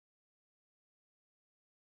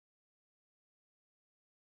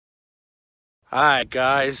Alright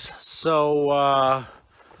guys, so I'm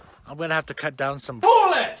gonna have to cut down some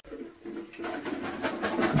bullet!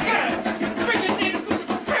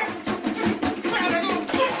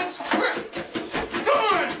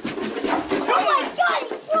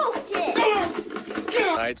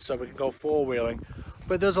 Alright, so we can go four-wheeling.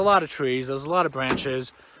 But there's a lot of trees, there's a lot of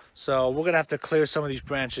branches, so we're gonna have to clear some of these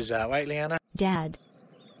branches out, right Leanna? Dad,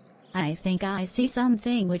 I think I see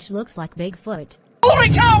something which looks like Bigfoot. Holy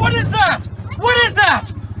cow, what is that? What is that?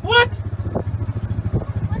 What?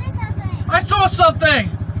 What is that thing? I saw something!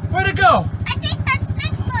 Where'd it go? I think that's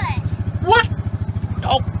Bigfoot. What?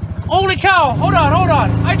 Oh, holy cow, hold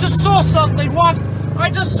on. I just saw something walk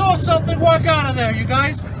out of there, you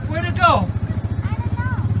guys. Where'd it go? I don't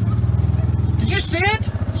know. Did you see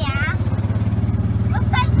it? Yeah.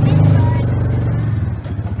 Looks like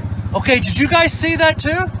Bigfoot. Okay, did you guys see that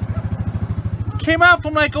too? Came out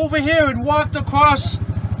from like over here and walked across.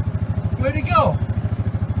 Where'd he go?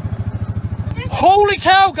 Holy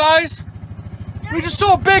cow, guys! We just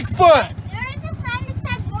saw Bigfoot! There is a sign that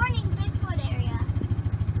says warning Bigfoot area.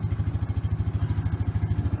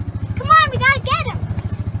 Come on, we gotta get him.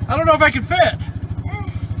 I don't know if I can fit.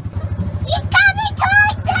 He's coming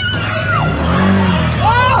towards us!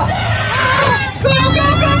 Oh! Go!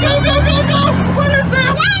 What is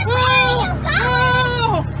that?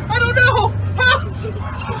 Oh! I don't know!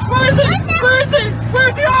 Where is he? Where's he?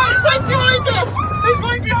 He's right behind us! He's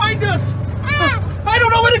right behind us! I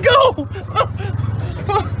don't know where to go!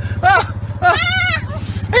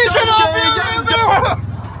 He's in our mirror!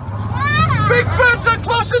 Bigfoots are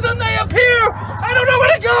closer than they appear! I don't know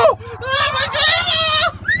where to go! Oh my god!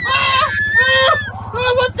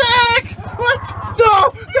 Oh, what the heck? What?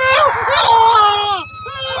 No!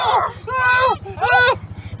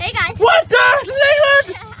 Hey guys. What the?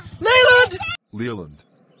 Leland! Leland,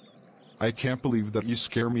 I can't believe that you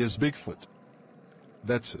scare me as Bigfoot.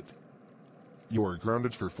 That's it. You are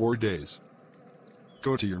grounded for 4 days.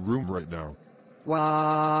 Go to your room right now.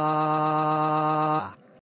 Wah.